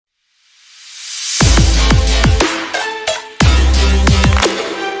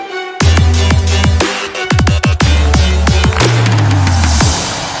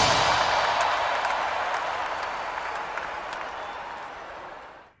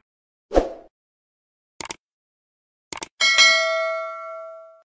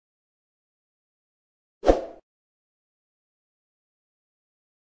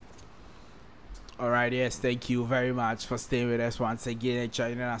Alright, yes, thank you very much for staying with us once again and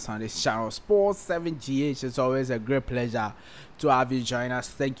joining us on this channel. Sports 7GH, it's always a great pleasure to have you join us.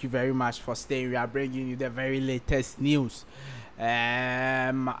 Thank you very much for staying. We are bringing you the very latest news around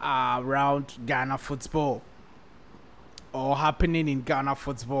Ghana football or happening in Ghana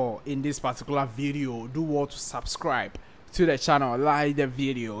football. In this particular video, do want to subscribe to the channel, like the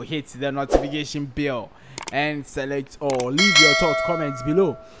video, hit the notification bell and select all. Leave your thoughts, comments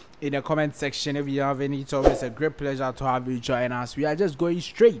below in the comment section if you have any. It's always a great pleasure to have you join us. We are just going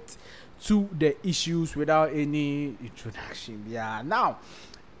straight to the issues without any introduction. Now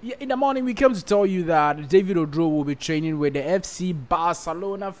in the morning we came to tell you that David Oduro will be training with the FC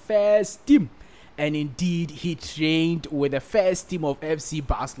Barcelona first team, and indeed he trained with the first team of FC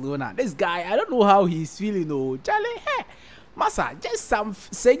Barcelona. This guy, I don't know how he's feeling though. Charlie, hey Massa, just some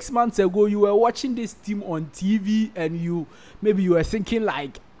 6 months ago you were watching this team on TV and you were thinking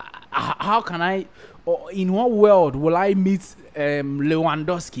like, how can I, or in what world will I meet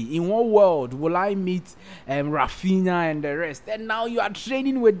Lewandowski? In what world will I meet Rafinha and the rest? And now you are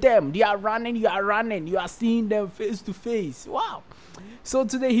training with them. They are running, you are running. You are seeing them face to face. Wow. So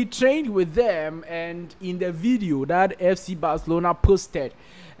today he trained with them, and in the video that FC Barcelona posted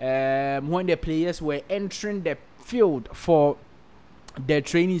when the players were entering the field for the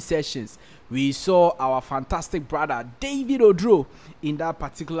training sessions, we saw our fantastic brother David Oduro in that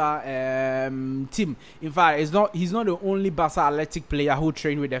particular team. In fact, he's not the only Barca Athletic player who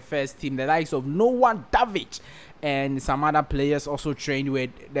trained with the first team. The likes of Noah David and some other players also trained with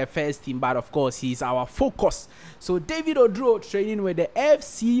the first team, but of course he's our focus. So David Oduro training with the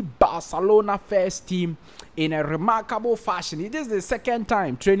FC Barcelona first team in a remarkable fashion. It is the second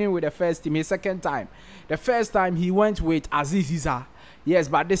time training with the first team. His second time. The first time he went with Aziz Issa. Yes,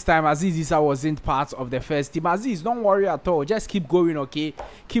 but this time Aziz Issa wasn't part of the first team. Aziz, don't worry at all. Just keep going, okay?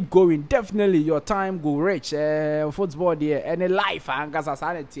 Keep going. Definitely your time go reach. Football there and a life and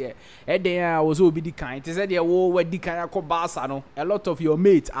sanity. And then was be the kind. They said they were the kind of Barca, no. A lot of your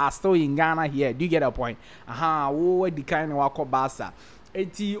mates are still in Ghana here. Do you get a point? The kind of Barca.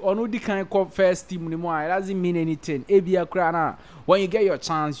 Eti ono di kind of first team anymore. It doesn't mean anything. When you get your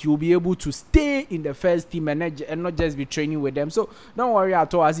chance, you'll be able to stay in the first team and not just be training with them. So don't worry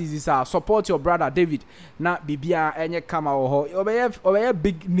at all. Aziz, support your brother David. Na bibia enye kama oho. Obeye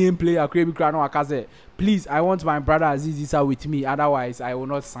big name player. Please, I want my brother Aziz with me. Otherwise, I will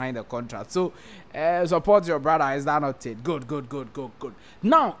not sign the contract. So support your brother. Is that not it? Good.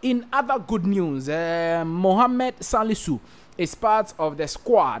 Now, in other good news, Mohamed Salisu is part of the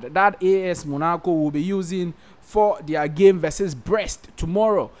squad that AS Monaco will be using for their game versus Brest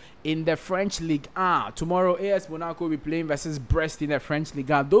tomorrow in the French League 1. Tomorrow AS Monaco will be playing versus Brest in the French League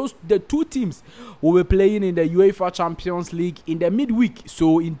 1. The two teams will be playing in the UEFA Champions League in the midweek.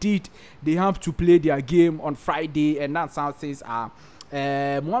 So indeed they have to play their game on Friday, and that's how things are.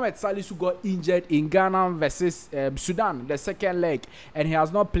 Mohamed Salisu got injured in Ghana versus Sudan, the second leg, and he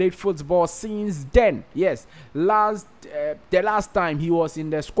has not played football since then. Yes, the last time he was in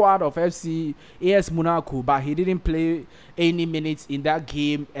the squad of AS Monaco, but he didn't play any minutes in that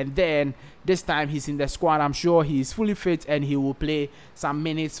game, and then this time he's in the squad. I'm sure he is fully fit and he will play some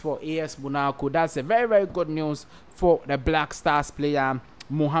minutes for AS Monaco. That's a very, very good news for the Black Stars player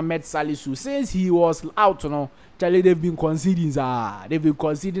Mohamed Salisu. Since he was out, they've been conceding,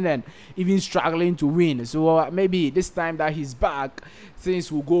 and even struggling to win. So maybe this time that he's back,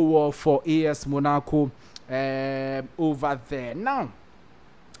 things will go well for AS Monaco over there. Now,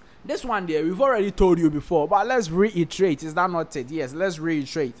 this one there, we've already told you before, but let's reiterate. Is that not it? Yes, let's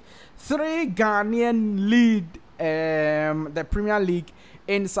reiterate. 3 Ghanaian lead the Premier League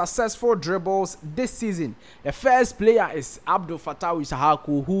in successful dribbles this season. The first player is Abdul Fattah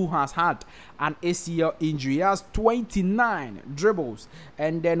Issahaku, who has had an ACL injury. He has 29 dribbles,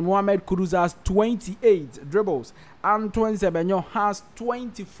 and then Mohamed Kudus has 28 dribbles. Antoine Semenyo has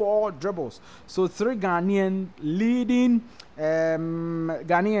 24 dribbles. So 3 Ghanaians leading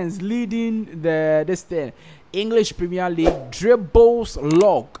the English Premier League dribbles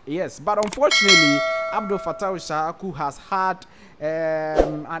log. Yes, but unfortunately Abdul Fattah Issahaku has had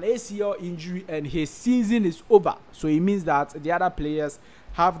an ACL injury and his season is over. So it means that the other players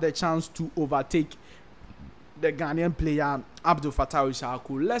have the chance to overtake the Ghanaian player Abdul Fattah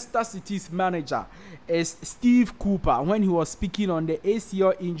Issahaku. Leicester City's manager is Steve Cooper. When he was speaking on the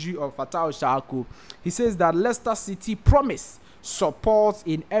ACL injury of Fattah Issahaku, he says that Leicester City promise support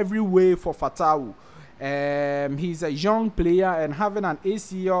in every way for Fattah. He's a young player, and having an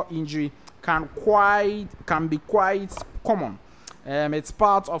ACL injury can be quite common. It's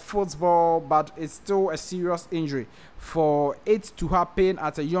part of football, but it's still a serious injury. For it to happen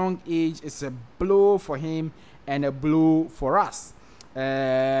at a young age is a blow for him and a blow for us.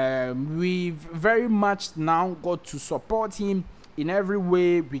 We've very much now got to support him in every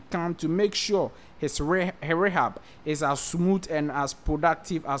way we can to make sure his rehab is as smooth and as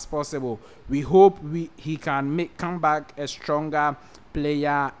productive as possible. We hope he can come back a stronger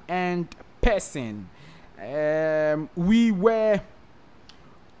player and person. We were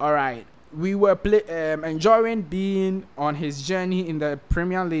enjoying being on his journey in the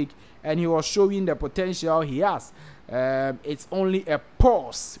Premier League, and he was showing the potential he has. It's only a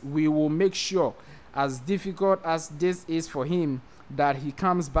pause. We will make sure, as difficult as this is for him, that he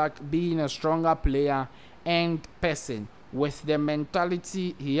comes back being a stronger player and person. With the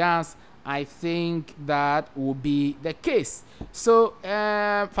mentality he has, I think that will be the case. So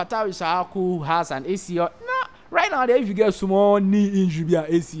Fatai Issahaku has an ACL. No, right now if you get small knee injury, be an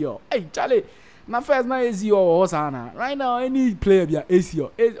ACL. Hey Charlie, my first not ACL or Osana. Right now any player be an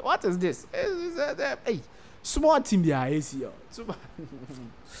ACL. What is this? Hey, small team be an ACL.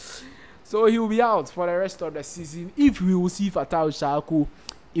 So he will be out for the rest of the season. If we will see Fatai Issahaku,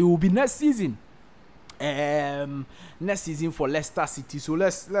 it will be next season. Next season for Leicester City. So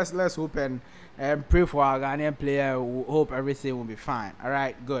let's hope and pray for our Ghanaian player. We hope everything will be fine. All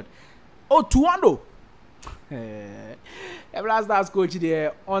right, good. Oh, Tuando. Blasters coach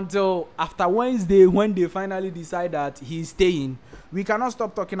there until after Wednesday when they finally decide that he's staying. We cannot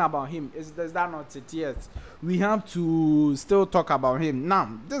stop talking about him. Is that not it yet? We have to still talk about him. Now,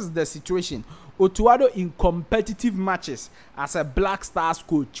 this is the situation. Otuado in competitive matches as a Black Stars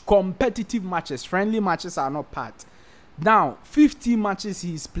coach. Competitive matches. Friendly matches are not part. Now, 50 matches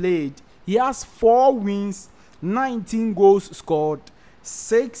he's played. He has 4 wins, 19 goals scored,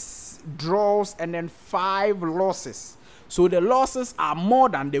 6 draws, and then 5 losses. So the losses are more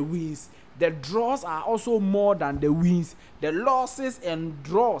than the wins. The draws are also more than the wins. The losses and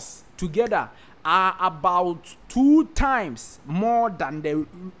draws together are about 2 times more than the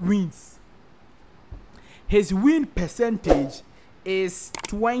wins. His win percentage is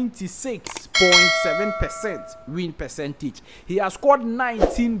 26.7% win percentage. He has scored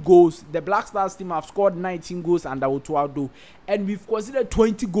 19 goals. The Black Stars team have scored 19 goals under Otuado, and we've considered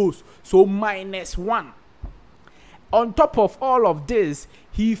 20 goals, so -1. On top of all of this,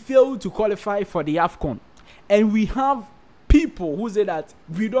 he failed to qualify for the AFCON. And we have people who say that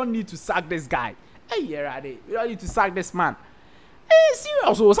we don't need to sack this guy. Hey, we don't need to sack this man. Hey,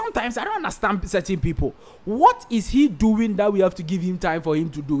 seriously, sometimes I don't understand certain people. What is he doing that we have to give him time for him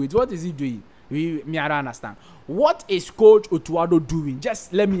to do it? What is he doing? I don't understand. What is Coach Otuado doing?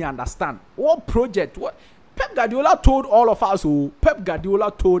 Just let me understand. What project? What Pep Guardiola told all of us. Pep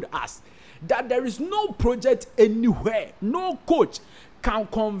Guardiola told us that there is no project anywhere. No coach can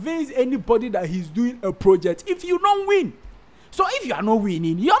convince anybody that he's doing a project if you don't win. So if you are not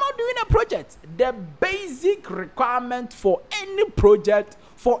winning, you're not doing a project. The basic requirement for any project,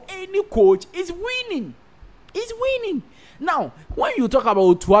 for any coach, is winning. Is winning. Now, when you talk about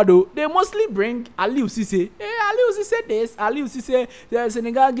Otuado, they mostly bring Aliou Cisse. Hey, Aliou Cisse this. Aliou Cisse, the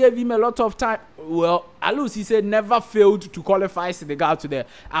Senegal gave him a lot of time. Well, Aliou Cisse never failed to qualify Senegal to the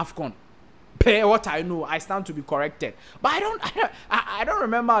AFCON. Per what I know, I stand to be corrected. But I don't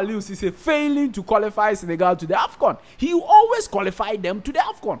remember Aliou Cisse failing to qualify Senegal to the AFCON. He always qualified them to the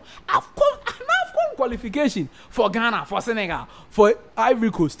AFCON. An AFCON qualification for Ghana, for Senegal, for Ivory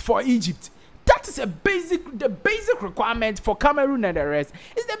Coast, for Egypt. That is the basic requirement for Cameroon and the rest.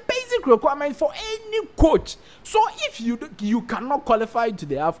 It's the basic requirement for any coach. So if you cannot qualify to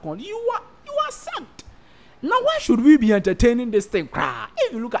the AFCON, you are sacked. Now, why should we be entertaining this thing?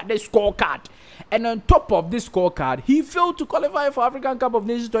 If you look at this scorecard, and on top of this scorecard, he failed to qualify for African Cup of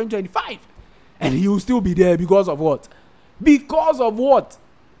Nations 2025. And he will still be there because of what? Because of what?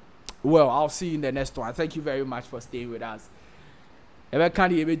 Well, I'll see you in the next one. Thank you very much for staying with us. Ebe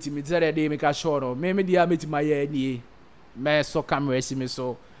can't even tell me that they make a short. Maybe they are making my idea. Me so camera see me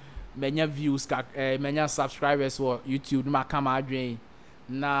so many views, many subscribers for YouTube. My camera drain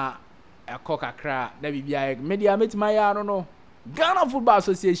na. A coca cra, media met my I don't know. Ghana Football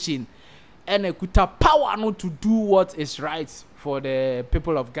Association and a kuta power not to do what is right for the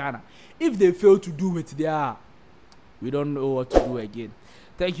people of Ghana. If they fail to do it, we don't know what to do again.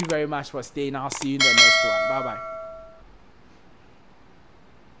 Thank you very much for staying. I'll see you in the next one. Bye bye.